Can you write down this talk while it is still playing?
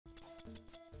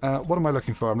What am I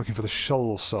looking for? I'm looking for the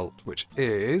shoal salt, which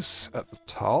is at the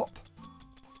top.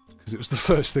 Because it was the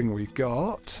first thing we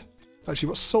got. Actually,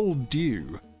 what's Soul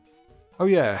Dew? Oh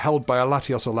yeah, held by a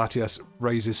Latios or Latias,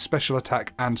 raises special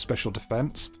attack and special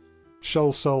defense.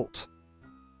 Shoal salt.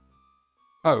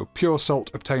 Oh, pure salt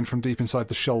obtained from deep inside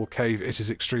the shoal cave. It is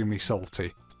extremely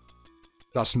salty.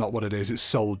 That's not what it is. It's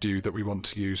Soul Dew that we want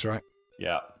to use, right?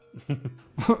 Yeah.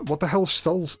 What the hell's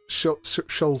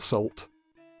shoal salt?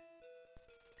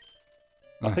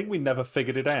 I think we never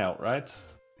figured it out, right?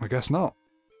 I guess not.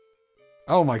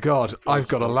 Oh my god, I've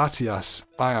got a Latias.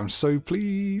 I am so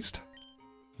pleased.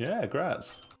 Yeah,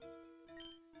 grats.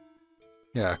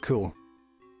 Yeah, cool.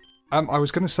 I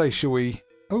was going to say, shall we...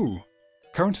 Oh,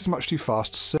 current is much too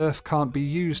fast. Surf can't be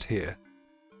used here.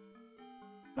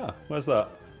 Ah, where's that?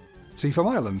 Seafoam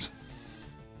Island.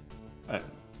 Right.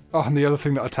 Oh, and the other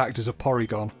thing that attacked is a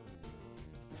Porygon.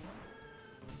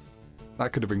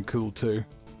 That could have been cool too.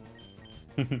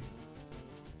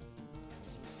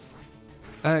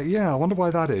 Yeah, I wonder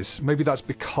why that is. Maybe that's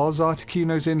because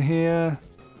Articuno's in here,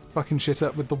 fucking shit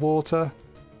up with the water.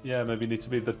 Yeah, maybe you need to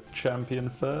be the champion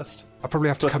first. I probably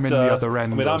have to come in the other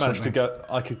end. I mean, I managed to go.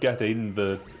 I could get in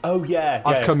the. Oh yeah,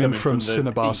 I've come in from from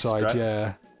Cinnabar east, side. right?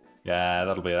 Yeah. Yeah,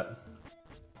 that'll be it.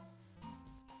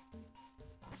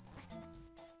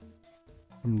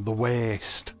 From the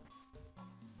west.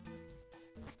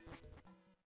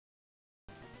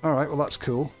 All right. Well, that's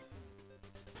cool.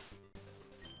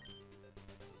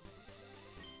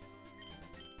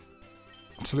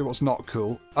 I'll tell you what's not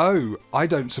cool. Oh, I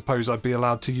don't suppose I'd be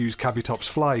allowed to use Kabutops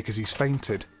Fly because he's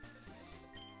fainted.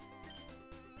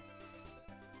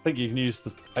 I think you can use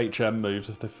the HM moves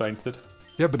if they've fainted.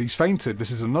 Yeah, but he's fainted.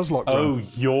 This is a Nuzlocke run. Oh,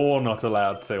 you're not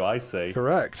allowed to, I see.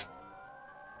 Correct.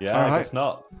 Yeah, I guess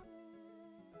not.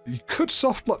 You could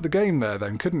softlock the game there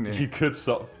then, couldn't you? You could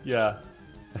yeah.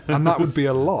 And that would be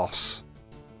a loss.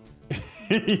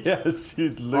 Yes,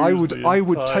 you'd lose I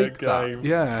would take game. that,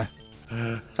 yeah.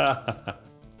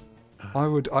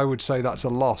 I would say that's a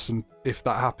loss, and if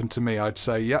that happened to me, I'd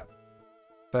say, yep,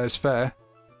 fair's fair.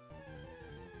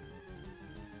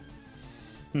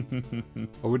 I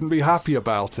wouldn't be happy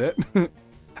about it.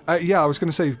 Yeah, I was going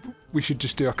to say we should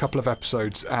just do a couple of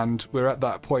episodes, and we're at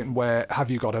that point where,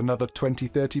 have you got another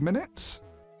 20-30 minutes?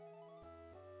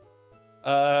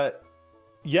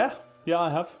 Yeah, I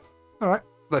have. Alright,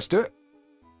 let's do it.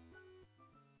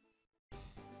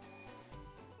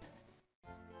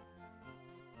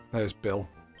 There's Bill.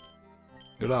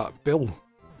 Good up, Bill.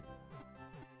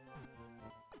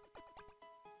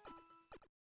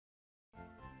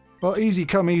 Well, easy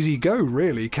come, easy go,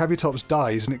 really. Kabutops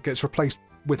dies and it gets replaced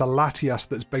with a Latias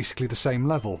that's basically the same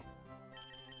level.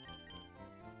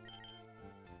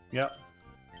 Yep.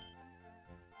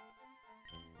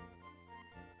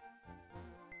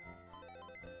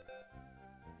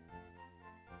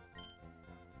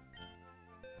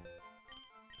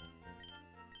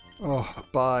 Oh,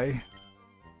 bye.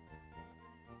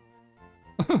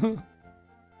 There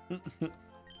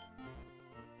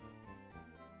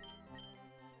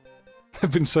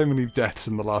have been so many deaths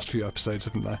in the last few episodes,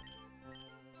 haven't there?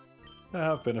 There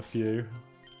have been a few.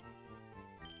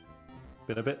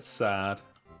 Been a bit sad.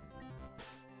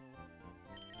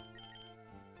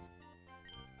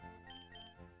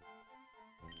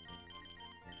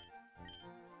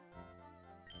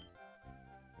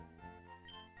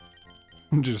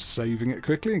 I'm just saving it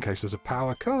quickly in case there's a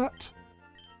power cut.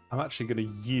 I'm actually going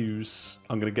to use...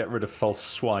 I'm going to get rid of false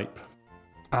swipe.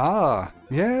 Ah,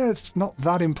 yeah, it's not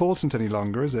that important any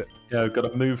longer, is it? Yeah, I've got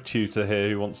a move tutor here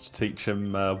who wants to teach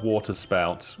him water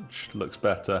spout, which looks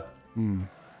better. Hmm.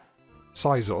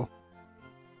 Sizor.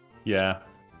 Yeah.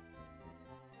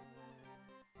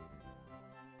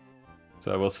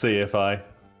 So we'll see if I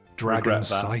Dragon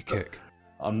Psychic.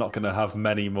 I'm not going to have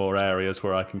many more areas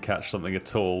where I can catch something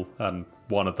at all, and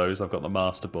one of those I've got the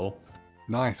Master Ball.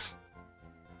 Nice.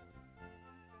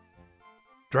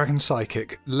 Dragon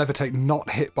Psychic. Levitate not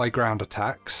hit by ground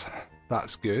attacks.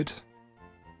 That's good.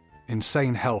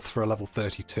 Insane health for a level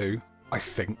 32, I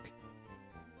think.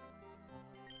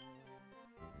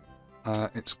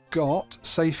 It's got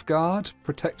Safeguard.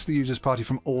 Protects the user's party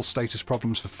from all status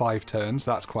problems for 5 turns.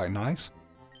 That's quite nice.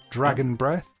 Dragon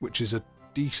Breath, which is a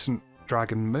decent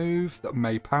dragon move that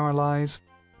may paralyze.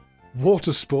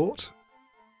 Water Sport.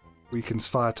 Weakens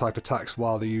fire type attacks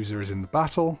while the user is in the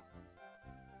battle.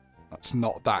 That's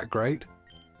not that great.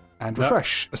 And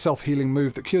Refresh, a self-healing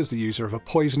move that cures the user of a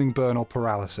poisoning, burn, or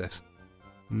paralysis.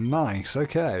 Nice,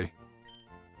 okay.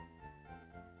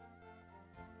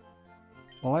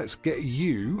 Well, let's get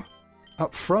you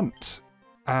up front.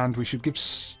 And we should give...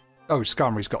 Oh,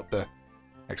 Skarmory's got the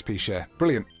XP share.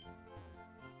 Brilliant.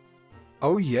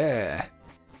 Oh yeah.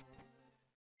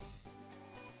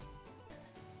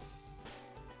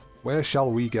 Where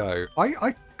shall we go?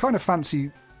 I kind of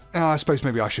fancy... I suppose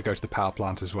maybe I should go to the power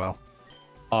plant as well.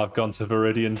 I've gone to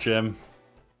Viridian Gym.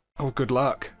 Oh, good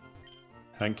luck.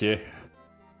 Thank you.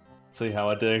 See how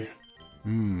I do.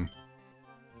 Hmm.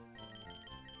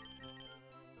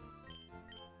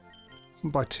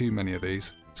 Shouldn't buy too many of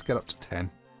these. Let's get up to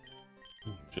 10.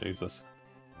 Jesus.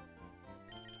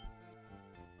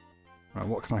 Right,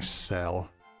 what can I sell?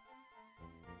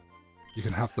 You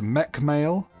can have the mech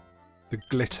mail, the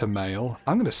glitter mail.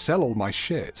 I'm going to sell all my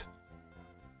shit.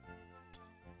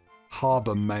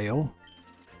 Harbour mail.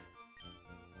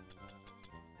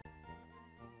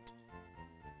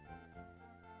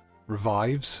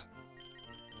 Revives.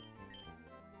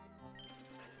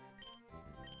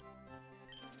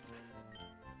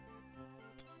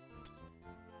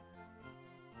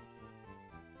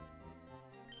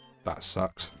 That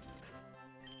sucks.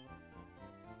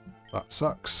 That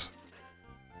sucks.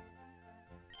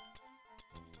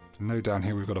 No, down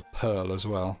here we've got a pearl as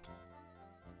well.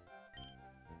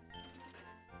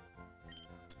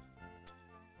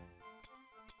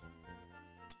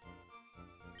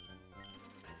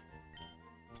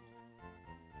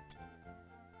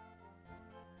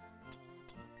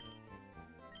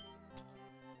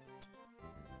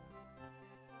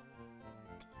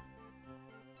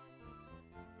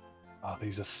 Oh,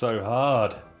 these are so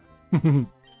hard.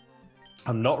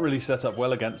 I'm not really set up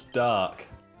well against Dark.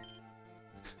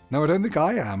 No, I don't think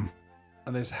I am.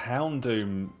 And this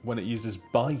Houndoom, when it uses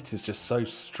Bite, is just so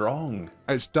strong.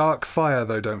 It's dark fire,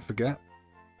 though, don't forget.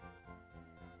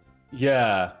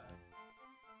 Yeah.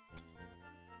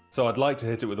 So I'd like to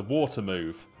hit it with a water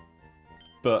move.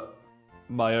 But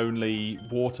my only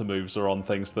water moves are on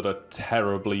things that are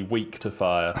terribly weak to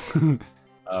fire.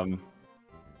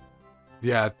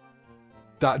 Yeah,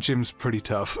 that gym's pretty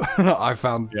tough. I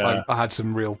found Yeah. I had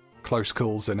some real close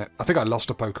calls in it. I think I lost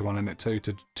a Pokemon in it too,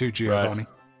 to Giovanni. Right.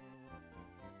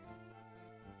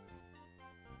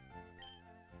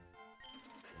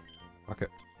 Okay.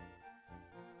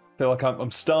 I feel like I'm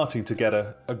starting to get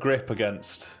a grip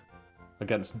against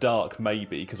Dark,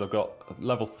 maybe, because I've got a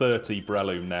level 30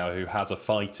 Breloom now who has a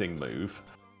fighting move.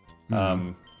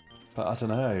 But I don't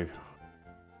know.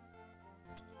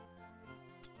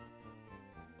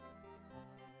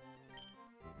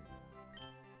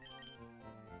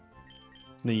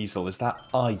 Sneasel, is that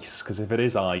ice? Because if it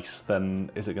is ice, then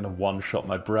is it going to one-shot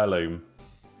my Breloom?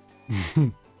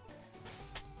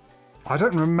 I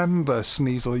don't remember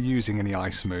Sneasel using any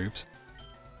ice moves.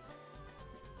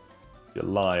 You're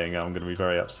lying, I'm going to be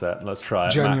very upset. Let's try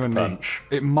it. Genuinely. Mach Punch.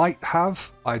 It might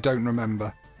have, I don't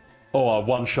remember. Oh, I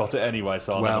one-shot it anyway,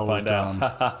 so I'll Well never find done.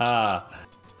 out. Ha ha ha!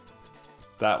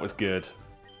 That was good.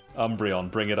 Umbreon,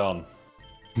 bring it on.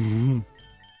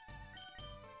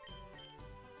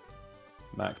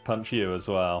 Mach Punch you as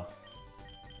well.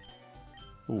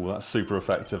 Ooh, that's super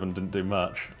effective and didn't do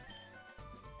much.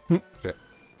 Shit.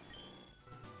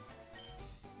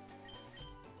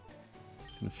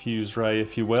 Confuse Ray,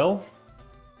 if you will.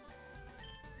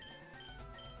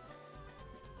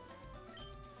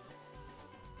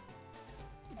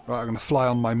 Right, I'm going to fly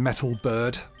on my metal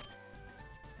bird.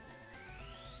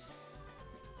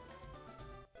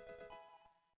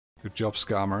 Good job,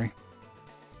 Skarmory.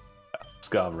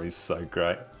 Skarmory's so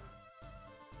great.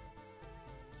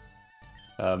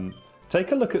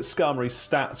 Take a look at Skarmory's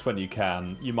stats when you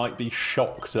can. You might be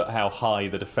shocked at how high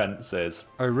the defense is.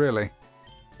 Oh, really?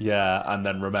 Yeah, and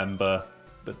then remember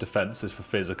that defense is for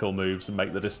physical moves and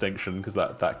make the distinction, because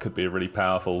that could be a really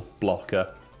powerful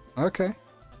blocker. Okay.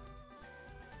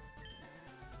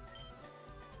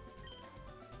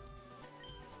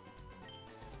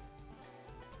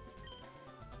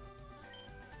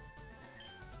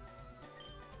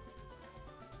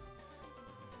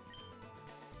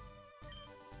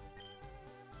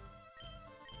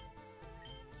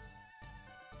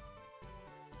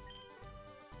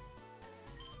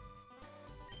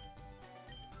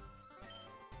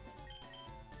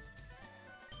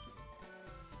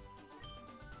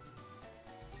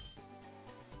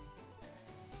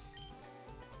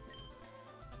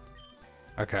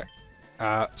 Okay.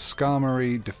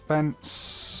 Skarmory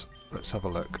defense. Let's have a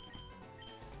look.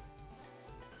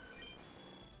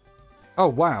 Oh,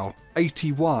 wow.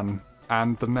 81.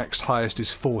 And the next highest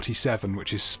is 47,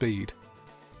 which is speed.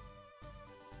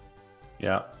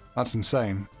 Yeah. That's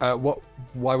insane.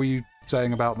 Why were you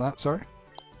saying about that? Sorry?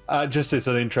 Just it's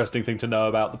an interesting thing to know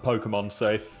about the Pokemon. So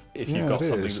if Yeah, you've got it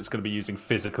something is. that's going to be using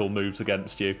physical moves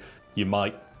against you, you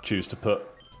might choose to put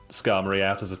Skarmory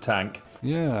out as a tank.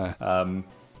 Yeah.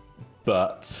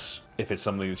 But if it's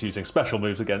something that's using special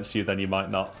moves against you, then you might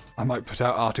not. I might put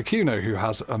out Articuno, who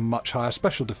has a much higher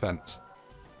special defense.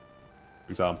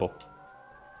 For example.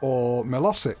 Or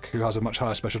Melosic, who has a much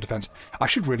higher special defense. I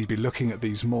should really be looking at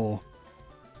these more.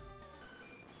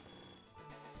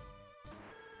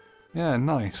 Yeah,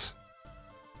 nice.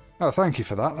 Oh, thank you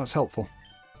for that. That's helpful.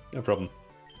 No problem.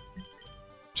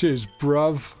 Cheers,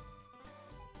 bruv.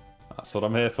 That's what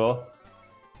I'm here for.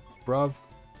 Bruv.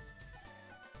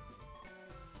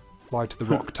 Fly to the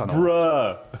rock tunnel.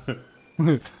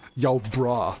 Bruh! Yo,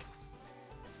 brah.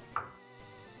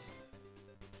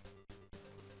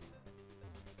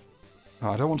 Oh,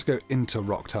 I don't want to go into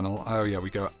rock tunnel. Oh yeah, we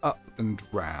go up and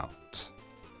round.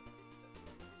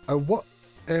 Oh, what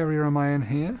area am I in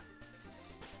here?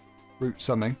 Route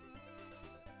something.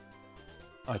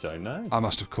 I don't know. I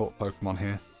must have caught Pokemon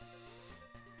here.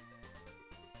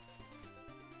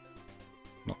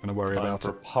 Not going to worry about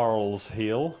it. Pearl's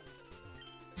Heel.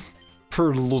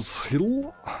 Pearl's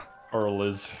Hill?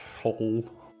 Pearl's Hole.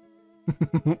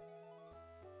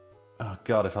 Oh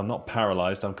god, if I'm not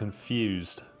paralysed, I'm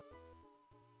confused.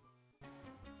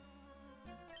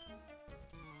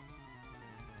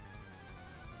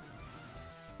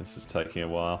 This is taking a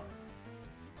while.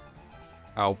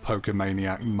 Oh,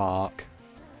 Pokemaniac Mark.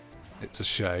 It's a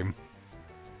shame.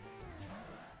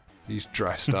 He's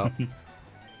dressed up.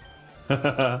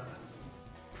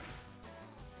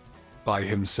 By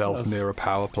himself near a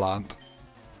power plant.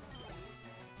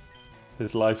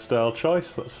 His lifestyle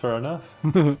choice, that's fair enough.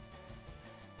 Now,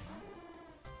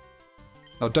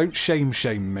 don't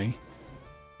shame me.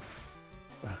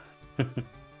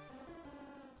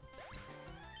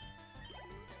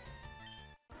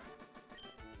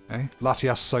 Okay,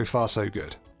 Latias so far so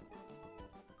good.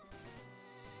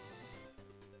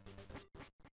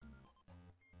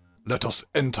 Let us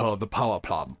enter the power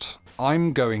plant.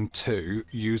 I'm going to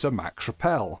use a max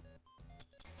repel.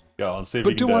 Go on, see if but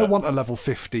you can do I it. want a level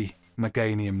 50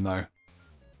 Meganium though?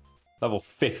 Level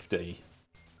 50?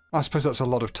 I suppose that's a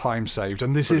lot of time saved,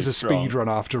 and this Pretty is a strong. speedrun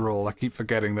after all. I keep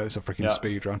forgetting that it's a freaking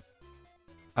speedrun.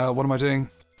 What am I doing?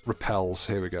 Repels,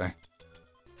 here we go.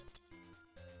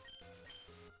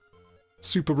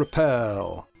 Super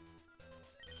repel.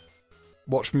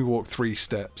 Watch me walk 3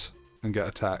 steps and get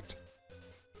attacked.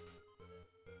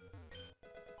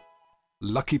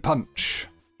 Lucky punch.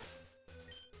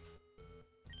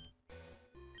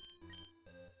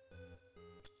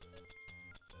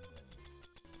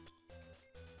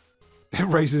 It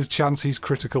raises Chansey's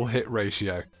critical hit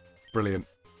ratio. Brilliant.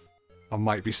 I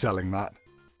might be selling that.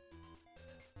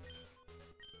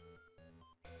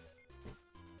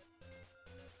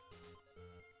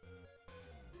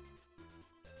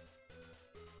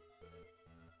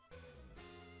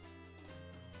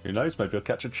 Who knows, maybe I'll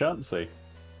catch a Chansey.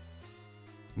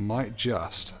 Might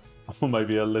just. Or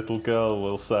maybe a little girl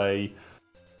will say,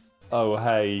 oh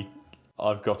hey,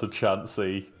 I've got a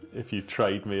Chansey. If you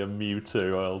trade me a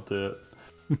Mewtwo, I'll do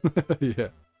it. Yeah.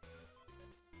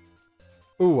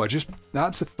 Ooh,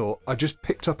 that's a thought. I just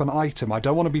picked up an item. I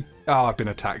don't want to be... Oh, I've been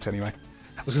attacked anyway.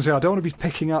 I was going to say, I don't want to be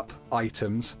picking up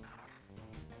items.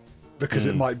 Because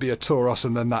it might be a Tauros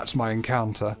and then that's my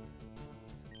encounter.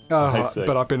 Oh,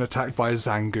 but I've been attacked by a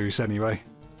Zangoose anyway.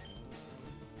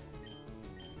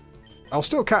 I'll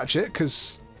still catch it,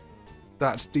 because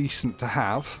that's decent to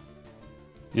have.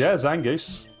 Yeah,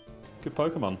 Zangoose. Good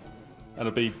Pokemon. And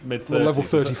it'll be mid-30s. Well, level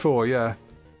 34, yeah.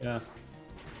 Yeah.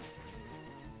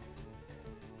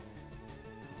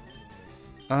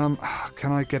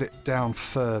 Can I get it down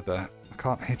further? I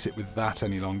can't hit it with that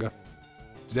any longer.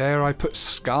 Dare I put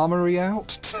Skarmory out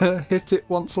to hit it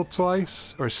once or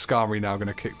twice? Or is Skarmory now going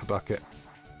to kick the bucket?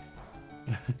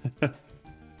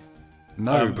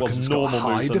 No, because it's got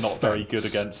high moves defense. are not very good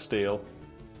against steel.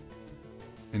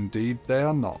 Indeed, they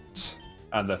are not.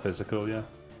 And they're physical, yeah.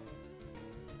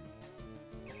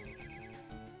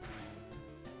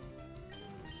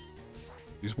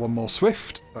 Use one more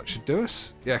Swift. That should do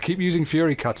us. Yeah, keep using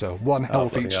Fury Cutter. 1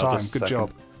 health each time. Good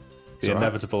job. The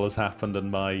inevitable has happened and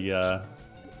my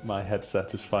my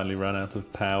headset has finally run out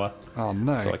of power. Oh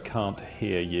no. So I can't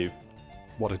hear you.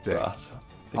 What a dick.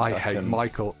 But I hate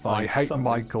Michael. I hate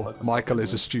Michael. Michael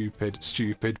is a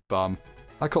stupid bum.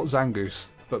 I caught Zangoose,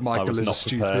 but Michael is a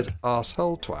stupid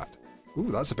asshole twat.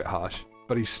 Ooh, that's a bit harsh.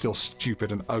 But he's still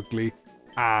stupid and ugly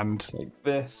and like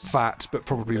this. Fat, but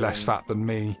probably less fat than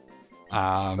me.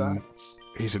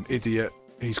 He's an idiot.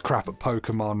 He's crap at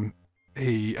Pokemon.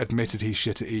 He admitted he's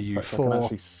shit at EU4. I can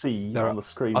actually see on the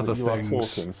screen that you are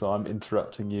talking, so I'm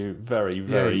interrupting you very,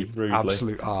 very rudely.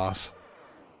 Absolute arse.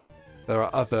 There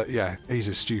are other... Yeah, he's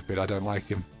a stupid. I don't like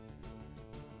him.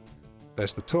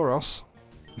 There's the Tauros.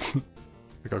 I think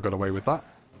I got away with that.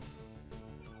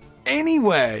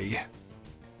 Anyway.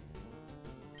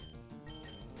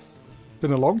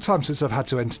 Been a long time since I've had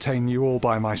to entertain you all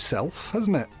by myself,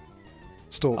 hasn't it?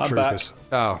 Stormtroopers.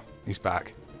 Oh, he's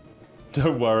back.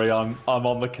 Don't worry, I'm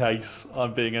on the case.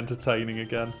 I'm being entertaining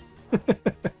again.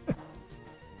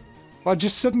 I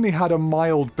just suddenly had a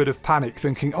mild bit of panic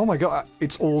thinking, oh my god,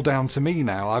 it's all down to me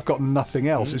now. I've got nothing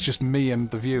else. It's just me and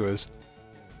the viewers.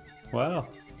 Wow.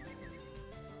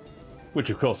 Which,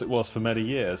 of course, it was for many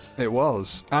years. It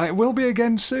was. And it will be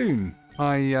again soon.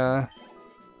 Well,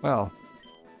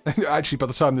 actually, by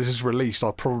the time this is released,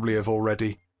 I'll probably have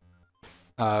already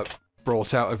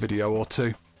brought out a video or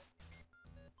two.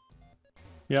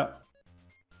 Yeah.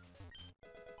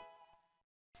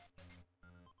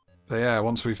 But yeah,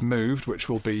 once we've moved, which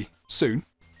will be soon,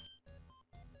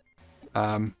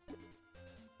 I'll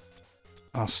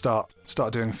start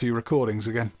doing a few recordings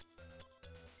again.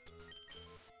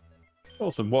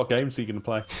 Awesome. What games are you going to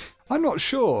play? I'm not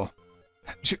sure.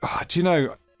 Do you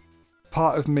know,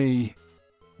 part of me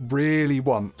really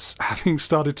wants, having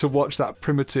started to watch that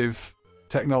primitive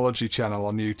technology channel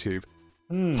on YouTube,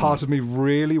 part of me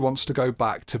really wants to go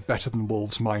back to Better Than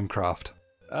Wolves Minecraft.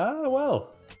 Ah,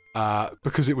 well.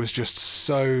 Because it was just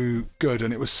so good,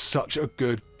 and it was such a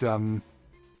good,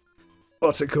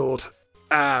 what's it called?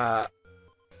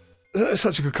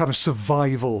 Such a good kind of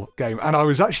survival game. And I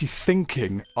was actually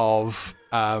thinking of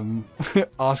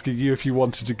asking you if you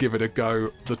wanted to give it a go,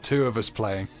 the two of us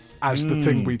playing, as the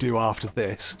thing we do after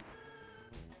this.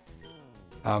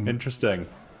 Interesting.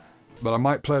 But I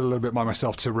might play it a little bit by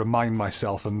myself to remind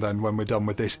myself, and then when we're done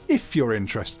with this, if you're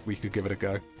interested, we could give it a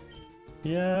go.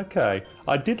 Yeah, okay.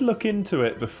 I did look into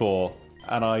it before,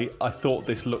 and I thought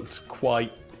this looked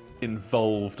quite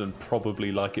involved and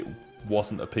probably like it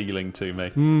wasn't appealing to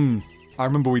me. I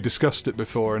remember we discussed it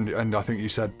before, and I think you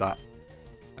said that.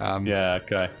 Yeah,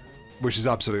 okay. Which is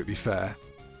absolutely fair.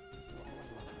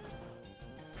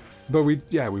 But we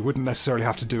wouldn't necessarily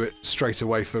have to do it straight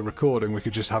away for recording. We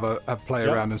could just have a play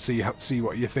around and see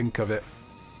what you think of it,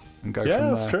 and go from there. Yeah,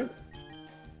 that's true.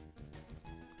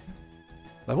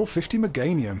 Level 50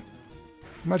 Meganium.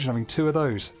 Imagine having 2 of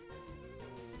those.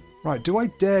 Right, do I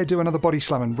dare do another body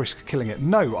slam and risk killing it?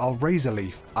 No, I'll Razor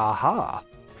Leaf. Aha!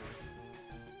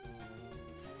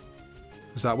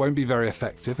 Because that won't be very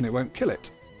effective and it won't kill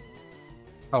it.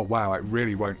 Oh wow, it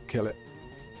really won't kill it.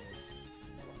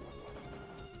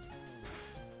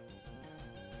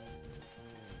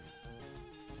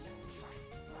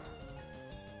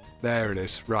 There it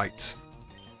is. Right.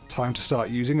 Time to start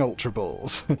using Ultra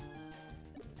Balls.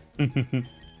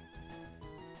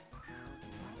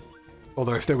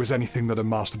 Although if there was anything that a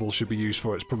Master Ball should be used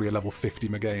for, it's probably a level 50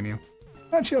 Meganium.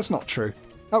 Actually, that's not true.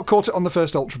 Oh, caught it on the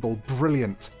first Ultra Ball.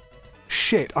 Brilliant.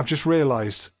 Shit, I've just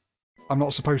realised I'm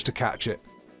not supposed to catch it.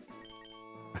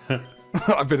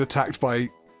 I've been attacked by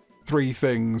 3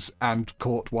 things and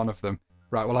caught one of them.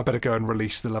 Right, well I better go and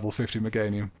release the level 50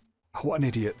 Meganium. Oh, what an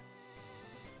idiot.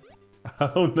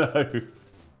 Oh no.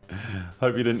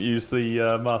 Hope you didn't use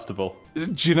the Master Ball.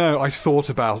 Do you know, I thought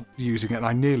about using it and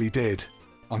I nearly did.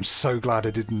 I'm so glad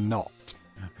I did not.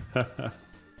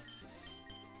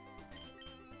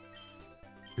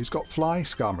 Who's got fly?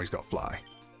 Skarmory's got fly.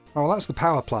 Oh, well, that's the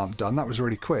power plant done. That was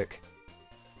really quick.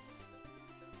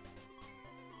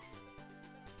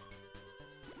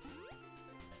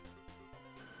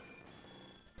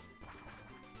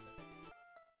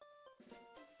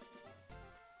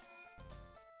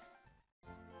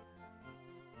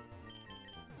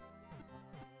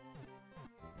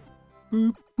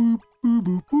 Boop, boop, boop,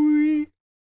 boop, boop.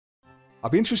 I'll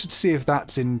be interested to see if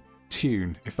that's in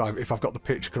tune, if I've got the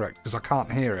pitch correct, because I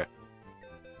can't hear it.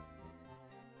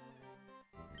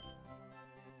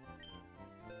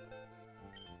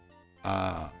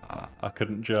 I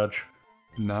couldn't judge.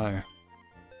 No.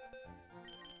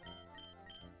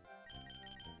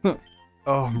 Oh,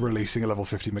 I'm releasing a level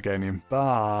 50 Meganium.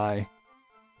 Bye.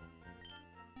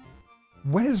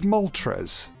 Where's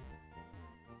Moltres?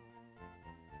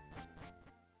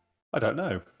 I don't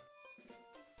know.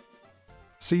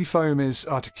 Seafoam is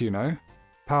Articuno.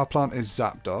 Power plant is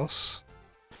Zapdos.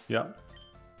 Yeah.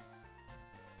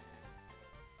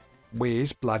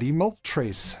 Where's bloody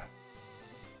Moltres?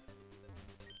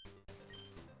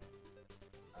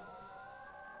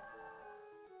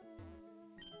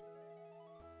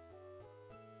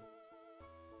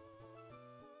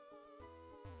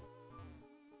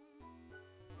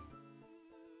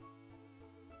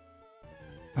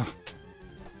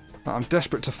 I'm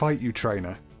desperate to fight you,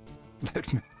 trainer.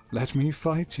 Let me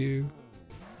fight you.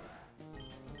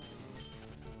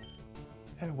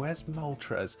 Yeah, where's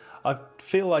Moltres? I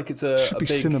feel like it's a Should be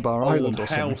big Cinnabar old Island or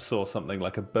house or something,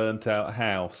 like a burnt-out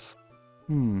house.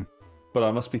 Hmm. But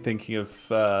I must be thinking of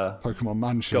Pokemon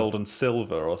Mansion. Gold and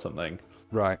Silver or something.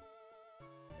 Right.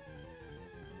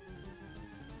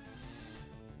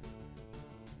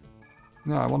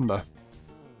 No, I wonder.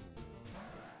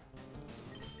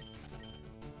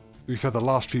 For the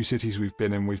last few cities we've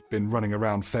been in, we've been running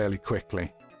around fairly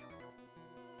quickly.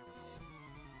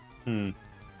 Hmm.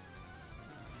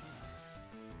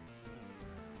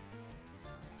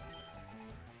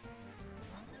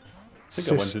 I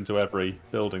think I went into every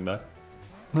building though.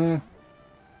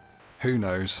 Who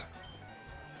knows?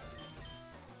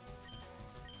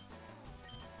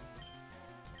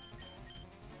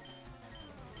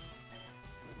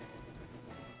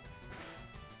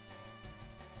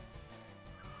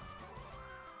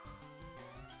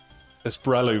 This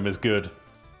Breloom is good.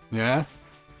 Yeah?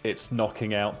 It's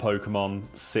knocking out Pokemon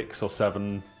 6 or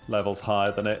 7 levels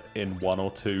higher than it in 1 or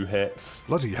 2 hits.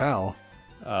 Bloody hell.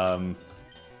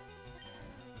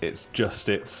 It's just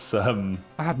its I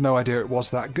had no idea it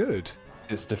was that good.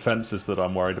 its defenses that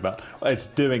I'm worried about. It's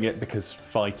doing it because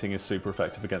fighting is super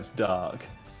effective against Dark.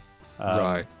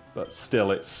 Right. But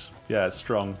still, it's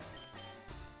strong.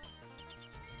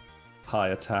 High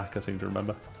attack, I seem to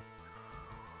remember.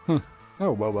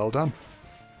 Oh, well done.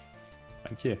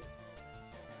 Thank you.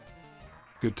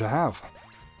 Good to have.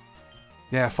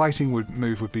 Yeah, fighting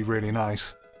move would be really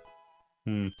nice.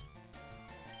 Yeah,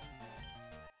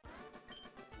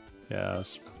 I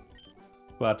was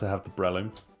glad to have the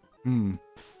Breloom.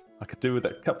 I could do with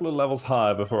it a couple of levels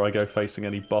higher before I go facing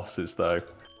any bosses, though.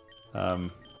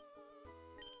 So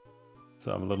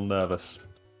I'm a little nervous.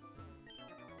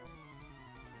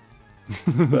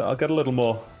 But I'll get a little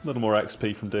more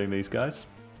XP from doing these guys.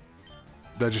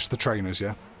 They're just the trainers,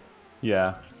 yeah?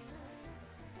 Yeah.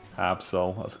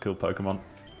 Absol, that's a cool Pokemon.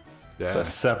 Yeah. So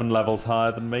 7 levels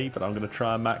higher than me, but I'm going to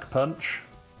try a Mach Punch.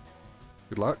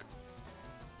 Good luck.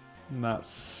 And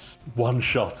that's one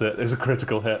shot it. It's a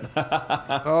critical hit.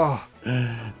 Oh.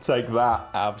 Take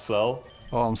that, Absol.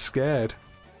 Oh, I'm scared.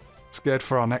 Scared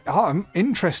for our next... Oh, I'm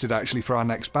interested, actually, for our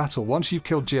next battle. Once you've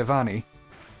killed Giovanni...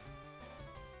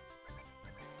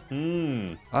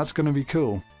 That's going to be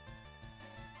cool.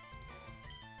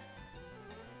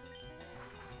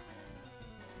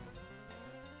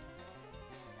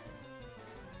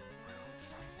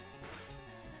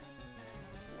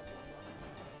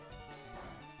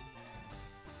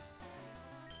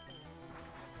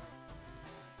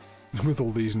 With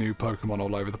all these new Pokemon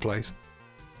all over the place.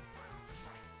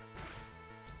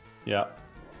 Yeah.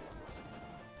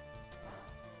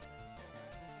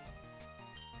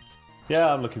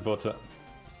 Yeah, I'm looking forward to it.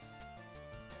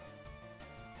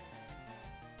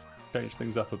 Change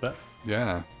things up a bit.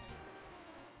 Yeah.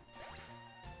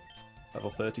 Level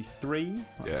 33.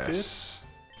 That's good.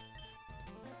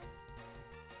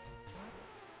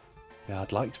 Yeah,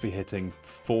 I'd like to be hitting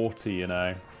 40, you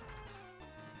know.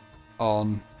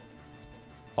 On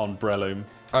Breloom.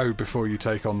 Oh, before you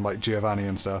take on, like, Giovanni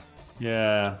and stuff.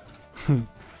 Yeah.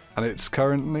 And it's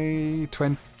currently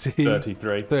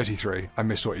 33. 33. I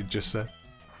missed what you just said.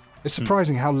 It's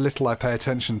surprising how little I pay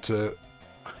attention to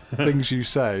things you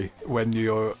say when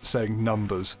you're saying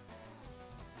numbers.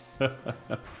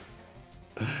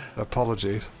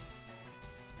 Apologies.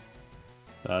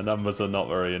 Numbers are not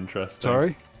very interesting.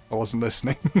 Sorry? I wasn't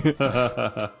listening.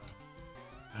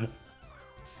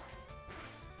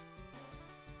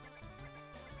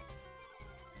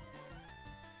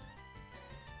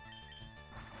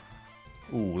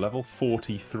 Ooh, level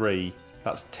 43.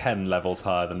 That's 10 levels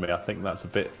higher than me. I think that's a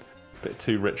bit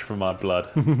too rich for my blood.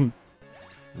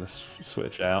 Let's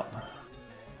switch out.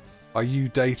 Are you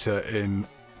Data in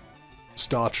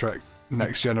Star Trek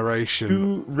Next Generation?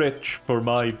 Too rich for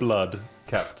my blood,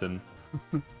 Captain.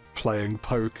 Playing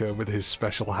poker with his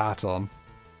special hat on.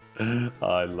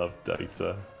 I love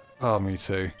Data. Oh, me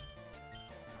too.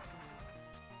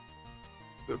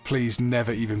 Please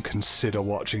never even consider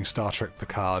watching Star Trek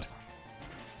Picard.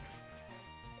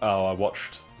 Oh, I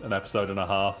watched an episode and a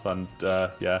half and,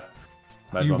 yeah,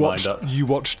 made my mind up. You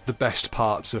watched the best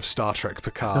parts of Star Trek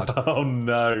Picard. Oh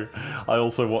no. I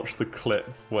also watched the clip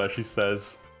where she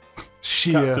says,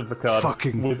 Sheer Captain Picard,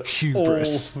 fucking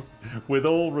hubris. With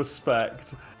all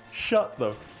respect, shut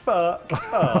the fuck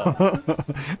up.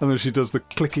 And then she does the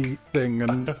clicky thing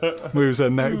and moves her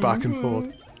neck back and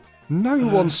forth. No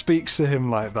one speaks to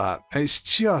him like that. It's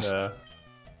just... Yeah.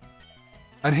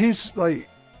 And his, like,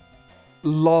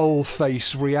 lol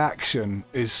face reaction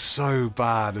is so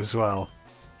bad as well.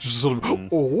 Just sort of,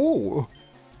 oh!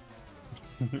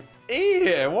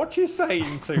 Ew, what you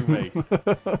saying to me?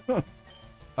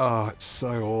 Oh, it's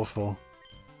so awful.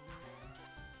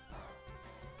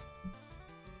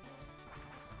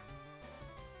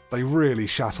 They really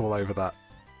shat all over that.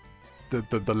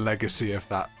 The legacy of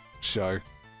that show.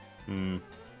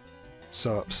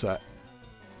 So upset.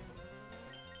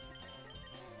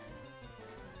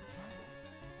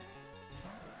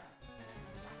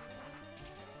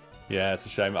 Yeah, it's a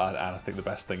shame, and I think the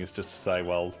best thing is just to say,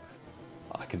 well,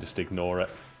 I can just ignore it.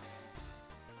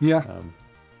 Yeah.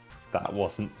 That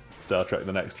wasn't Star Trek: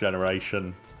 The Next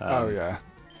Generation. Oh yeah.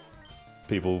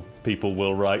 People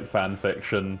will write fan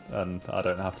fiction, and I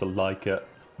don't have to like it.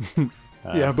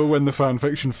 Yeah, but when the fan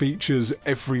fiction features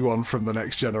everyone from the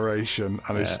Next Generation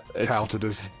and is touted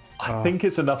as... I think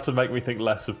it's enough to make me think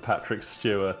less of Patrick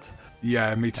Stewart.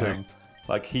 Yeah, me too.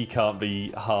 Like, he can't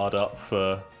be hard up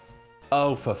for...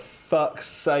 Oh, for fuck's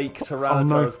sake,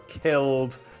 Tyranitar has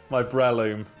killed my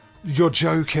Breloom. You're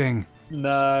joking.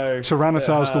 No.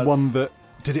 Tyranitar's the one that...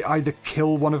 Did it either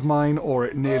kill one of mine or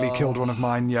it nearly killed one of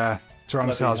mine? Yeah.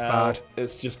 Tyranitar's bad.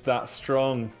 It's just that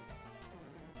strong.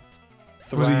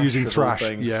 Was he using Thrash?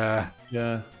 Things. Yeah.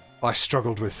 Yeah. I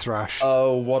struggled with Thrash.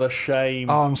 Oh, what a shame.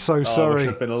 Oh, I'm so sorry. I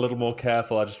wish I'd been a little more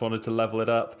careful. I just wanted to level it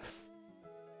up.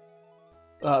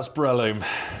 That's Breloom.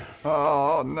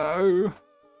 Oh, no.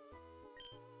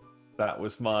 That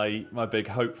was my big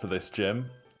hope for this gym.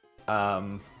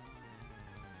 Oh,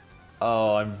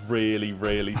 I'm really,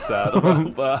 really sad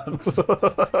about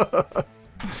that.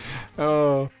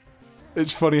 Oh,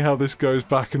 it's funny how this goes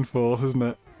back and forth, isn't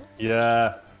it?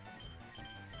 Yeah.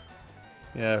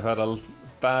 Yeah, I've had a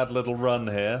bad little run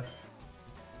here.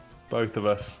 Both of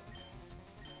us.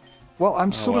 Well,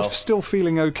 I'm sort of still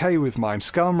feeling okay with mine.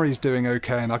 Skarmory's doing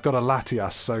okay, and I've got a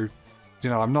Latias, so, you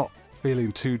know, I'm not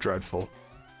feeling too dreadful.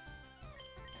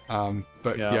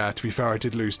 But yeah, to be fair, I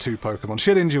did lose 2 Pokemon.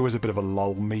 Shedinja was a bit of a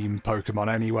lol meme Pokemon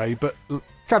anyway, but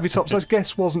Cavietops, I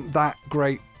guess, wasn't that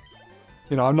great.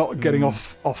 You know, I'm not getting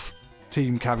off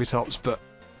Team Cavietops, but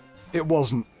it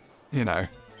wasn't, you know...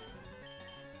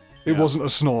 It wasn't a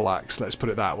Snorlax, let's put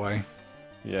it that way.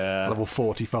 Yeah. Level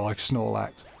 45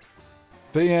 Snorlax.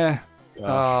 But yeah.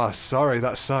 Sorry,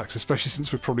 that sucks, especially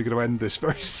since we're probably going to end this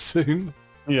very soon.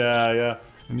 Yeah, yeah.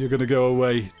 And you're going to go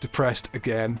away depressed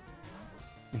again.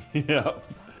 Yeah.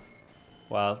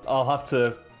 Well, I'll have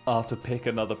to pick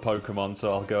another Pokemon,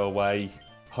 so I'll go away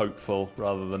hopeful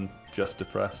rather than just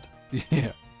depressed.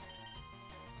 Yeah.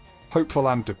 Hopeful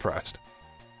and depressed.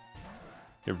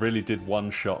 It really did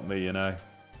one-shot me, you know.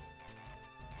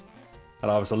 And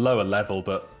I was a lower level,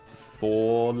 but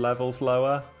 4 levels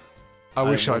lower. I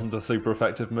wish it wasn't a super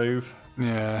effective move.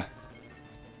 Yeah.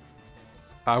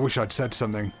 I wish I'd said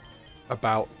something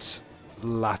about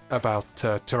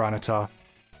Tyranitar.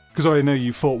 Because I know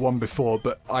you fought one before,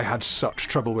 but I had such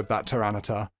trouble with that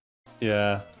Tyranitar.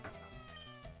 Yeah.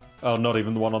 Oh, not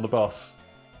even the one on the boss?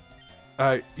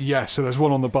 Yeah, so there's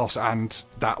one on the boss and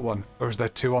that one. Or is there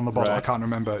 2 on the boss? Right. I can't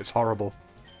remember. It's horrible.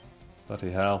 Bloody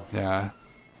hell. Yeah.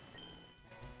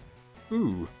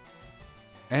 Ooh.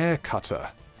 Air Cutter.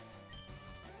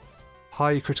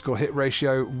 High critical hit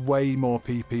ratio, way more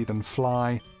PP than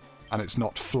Fly, and it's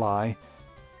not Fly.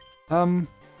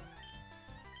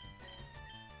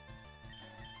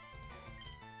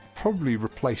 Probably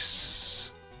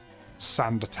replace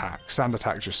Sand Attack. Sand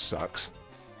Attack just sucks.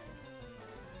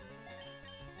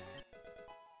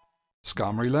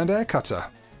 Skarmory learned Air Cutter.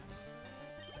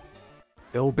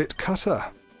 Illbit Cutter.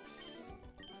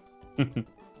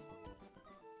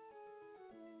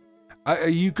 Are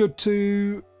you good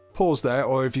to pause there,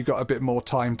 or have you got a bit more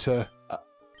time to...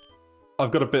 I've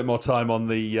got a bit more time on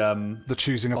the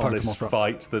choosing a Pokemon this from.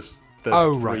 fight. There's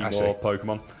Oh, 3 right, I see. more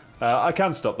Pokemon. I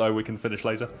can stop though, we can finish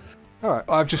later. Alright,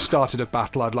 I've just started a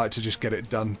battle. I'd like to just get it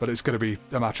done, but it's going to be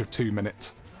a matter of 2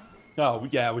 minutes. Oh,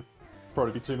 yeah, it would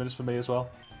probably be 2 minutes for me as well.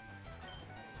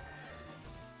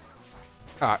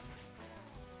 Alright.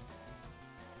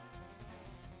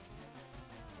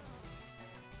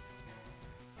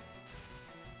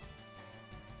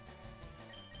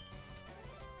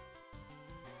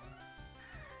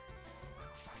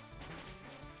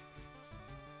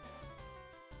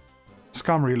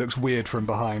 Skarmory looks weird from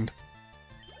behind.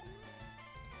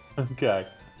 Okay.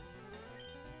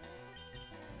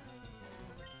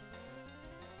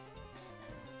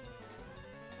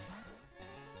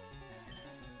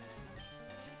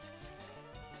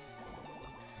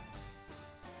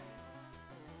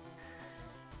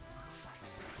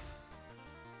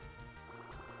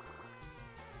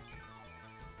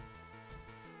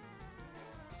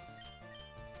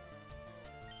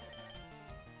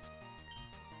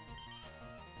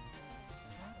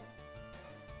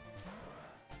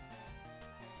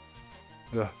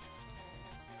 Ugh.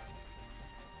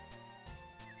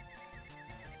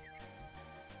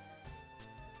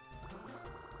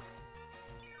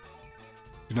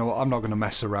 You know what? I'm not going to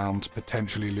mess around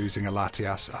potentially losing a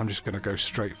Latias. I'm just going to go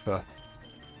straight for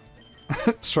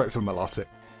straight for Melodic.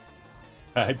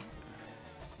 Right.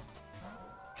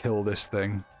 Kill this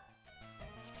thing.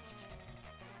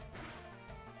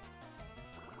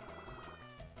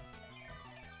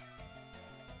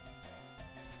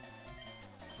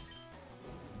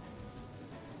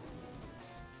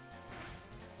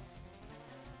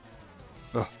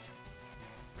 Ugh.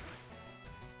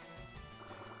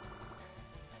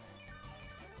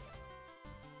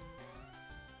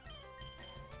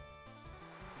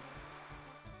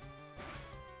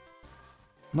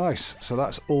 Nice. So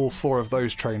that's all 4 of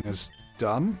those trainers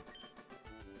done.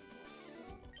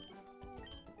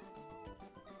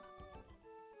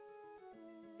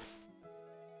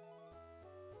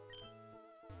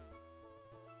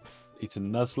 Eat a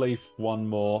Nuzleaf, 1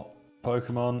 more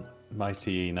Pokemon,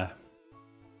 Mighty Ina.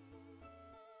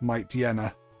 Might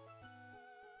Yenna.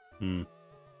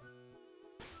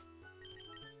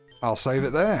 I'll save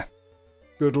it there.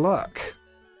 Good luck.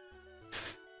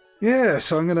 Yeah,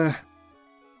 so I'm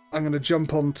gonna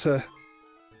jump onto.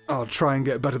 I'll try and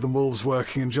get Better Than Wolves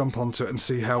working and jump onto it and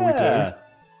see how we do.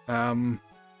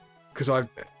 Because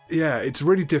it's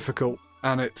really difficult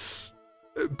and it's.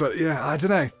 But yeah, I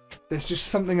don't know. There's just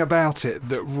something about it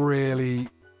that really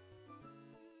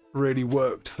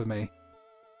worked for me.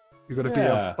 You've got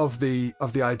to be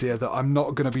of the idea that I'm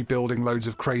not going to be building loads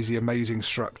of crazy, amazing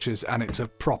structures, and it's a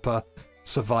proper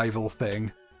survival thing.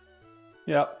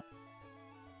 Yep.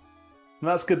 And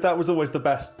that's good. That was always the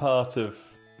best part of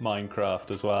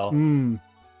Minecraft as well. And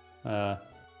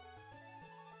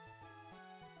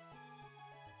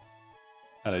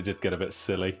it did get a bit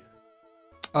silly.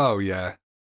 Oh yeah,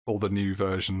 all the new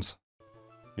versions.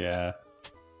 Yeah.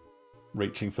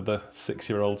 Reaching for the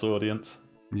 6-year-olds audience.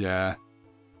 Yeah.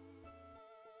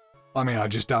 I mean, I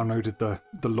just downloaded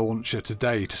the launcher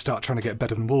today to start trying to get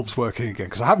Better Than Wolves working again,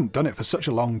 because I haven't done it for such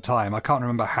a long time. I can't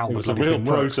remember how it was a real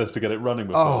process to get it running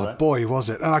before, right? Boy, was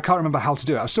it. And I can't remember how to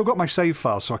do it. I've still got my save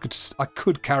file, so I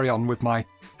could carry on with my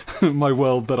my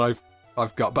world that I've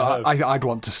got, but I'd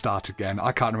want to start again.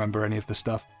 I can't remember any of the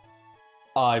stuff.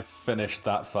 I've finished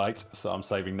that fight, so I'm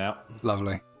saving now.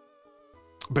 Lovely.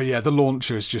 But yeah, the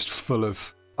launcher is just full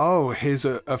of, oh, here's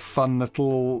a fun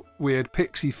little weird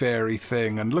pixie fairy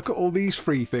thing, and look at all these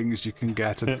free things you can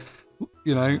get. And,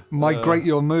 you know, migrate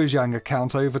your Mojang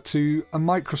account over to a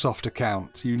Microsoft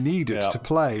account. You need it to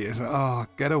play. It's like, oh,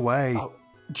 get away. Oh,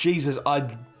 Jesus, I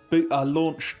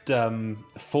launched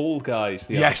Fall Guys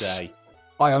the other day.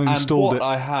 I uninstalled it.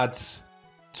 I had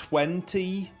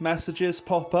 20 messages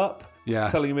pop up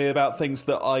telling me about things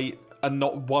that and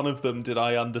not one of them did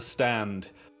I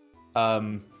understand.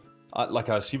 I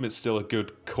assume it's still a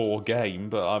good core game,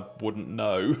 but I wouldn't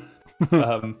know.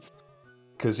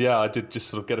 Because, I did just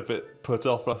sort of get a bit put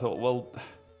off. I thought, well,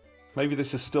 maybe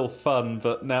this is still fun,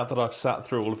 but now that I've sat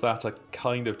through all of that, I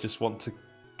kind of just want to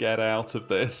get out of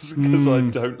this, because I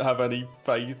don't have any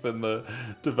faith in the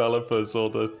developers or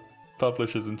the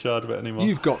publishers in charge of it anymore.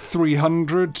 You've got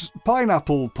 300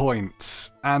 pineapple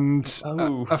points and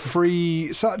a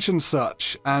free such and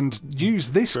such, and use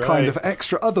this kind of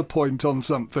extra other point on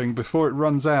something before it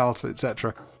runs out,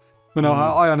 etc. But no,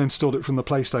 I uninstalled it from the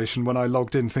PlayStation when I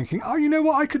logged in, thinking, oh, you know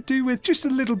what I could do with just a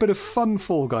little bit of fun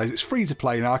Fall Guys. It's free to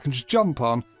play now. I can just jump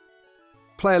on,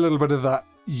 play a little bit of that.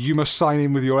 You must sign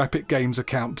in with your Epic Games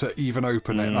account to even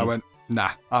open it. And I went,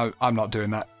 nah, I'm not doing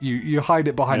that. You hide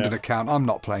it behind an account. I'm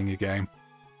not playing your game.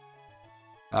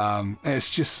 It's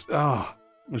just,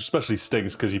 Which especially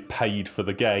stings because you paid for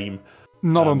the game.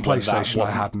 Not on PlayStation,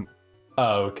 I hadn't.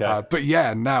 Oh, okay. But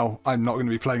yeah, now I'm not going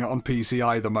to be playing it on PC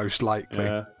either, most likely.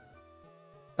 Yeah.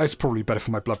 It's probably better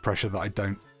for my blood pressure that I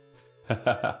don't.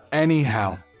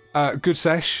 Anyhow, good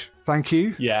sesh. Thank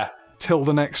you. Yeah. Till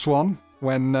the next one,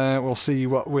 when we'll see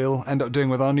what we'll end up doing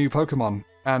with our new Pokemon.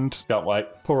 And can't wait.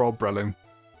 Poor old Breloom.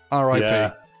 R.I.P.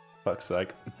 Yeah. Fuck's sake.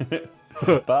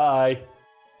 Bye.